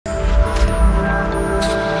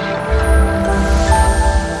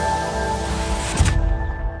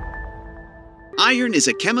Iron is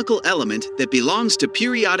a chemical element that belongs to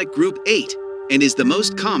periodic group 8 and is the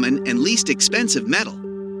most common and least expensive metal.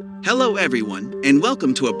 Hello everyone, and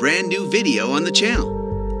welcome to a brand new video on the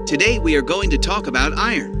channel. Today we are going to talk about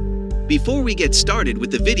iron. Before we get started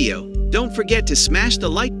with the video, don't forget to smash the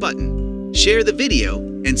like button, share the video,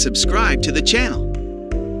 and subscribe to the channel.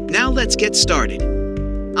 Now let's get started.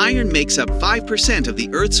 Iron makes up 5% of the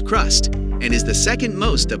Earth's crust and is the second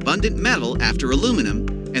most abundant metal after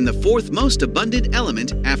aluminum and the fourth most abundant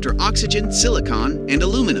element after oxygen, silicon, and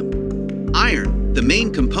aluminum. Iron, the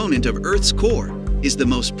main component of Earth's core, is the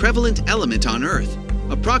most prevalent element on Earth,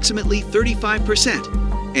 approximately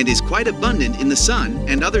 35%, and is quite abundant in the Sun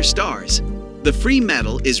and other stars. The free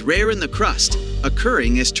metal is rare in the crust,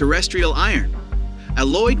 occurring as terrestrial iron,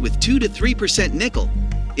 alloyed with 2 to 3% nickel,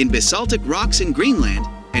 in basaltic rocks in Greenland,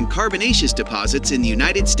 and carbonaceous deposits in the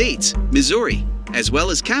United States, Missouri, as well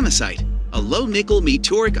as kamacite, a low-nickel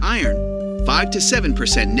meteoric iron, 5 to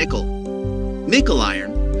 7% nickel. Nickel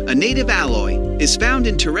iron, a native alloy, is found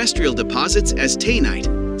in terrestrial deposits as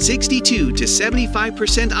taconite, 62 to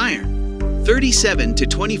 75% iron, 37 to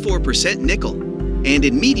 24% nickel, and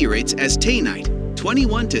in meteorites as taconite,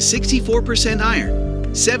 21 to 64%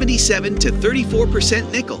 iron, 77 to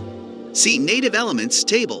 34% nickel. See Native Elements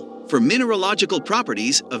table for mineralogical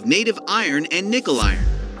properties of native iron and nickel iron.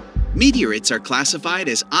 Meteorites are classified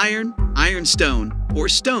as iron, ironstone, or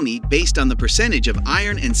stony based on the percentage of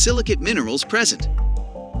iron and silicate minerals present.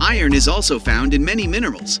 Iron is also found in many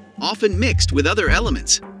minerals, often mixed with other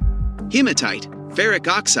elements. Hematite, ferric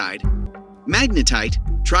oxide, magnetite,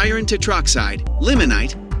 triiron tetroxide,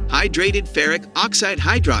 limonite, hydrated ferric oxide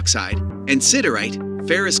hydroxide, and siderite,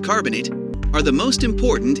 ferrous carbonate, are the most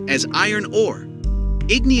important as iron ore.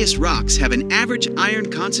 Igneous rocks have an average iron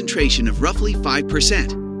concentration of roughly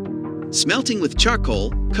 5%. Smelting with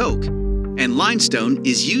charcoal, coke, and limestone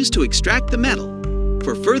is used to extract the metal.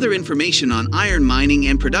 For further information on iron mining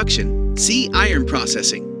and production, see iron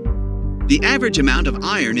processing. The average amount of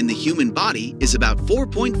iron in the human body is about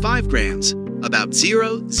 4.5 grams, about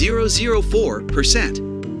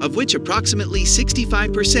 0.004%, of which approximately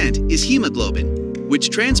 65% is hemoglobin, which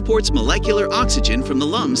transports molecular oxygen from the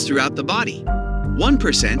lungs throughout the body.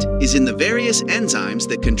 1% is in the various enzymes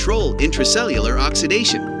that control intracellular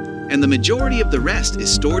oxidation, and the majority of the rest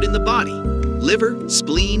is stored in the body, liver,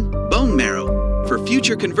 spleen, bone marrow, for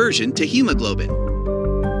future conversion to hemoglobin.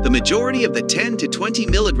 The majority of the 10 to 20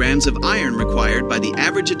 milligrams of iron required by the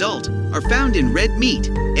average adult are found in red meat,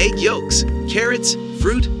 egg yolks, carrots,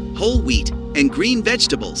 fruit, whole wheat, and green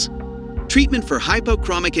vegetables. Treatment for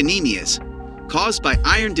hypochromic anemias, caused by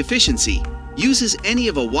iron deficiency, uses any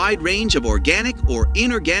of a wide range of organic or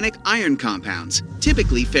inorganic iron compounds,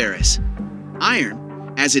 typically ferrous. Iron,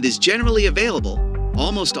 as it is generally available,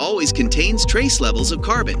 almost always contains trace levels of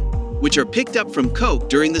carbon, which are picked up from coke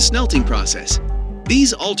during the smelting process.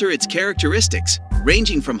 These alter its characteristics,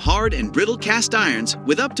 ranging from hard and brittle cast irons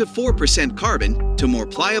with up to 4% carbon to more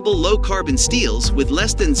pliable low-carbon steels with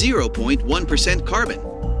less than 0.1%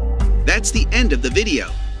 carbon. That's the end of the video.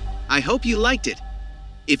 I hope you liked it.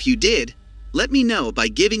 If you did, let me know by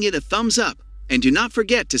giving it a thumbs up, and do not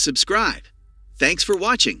forget to subscribe. Thanks for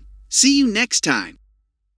watching. See you next time.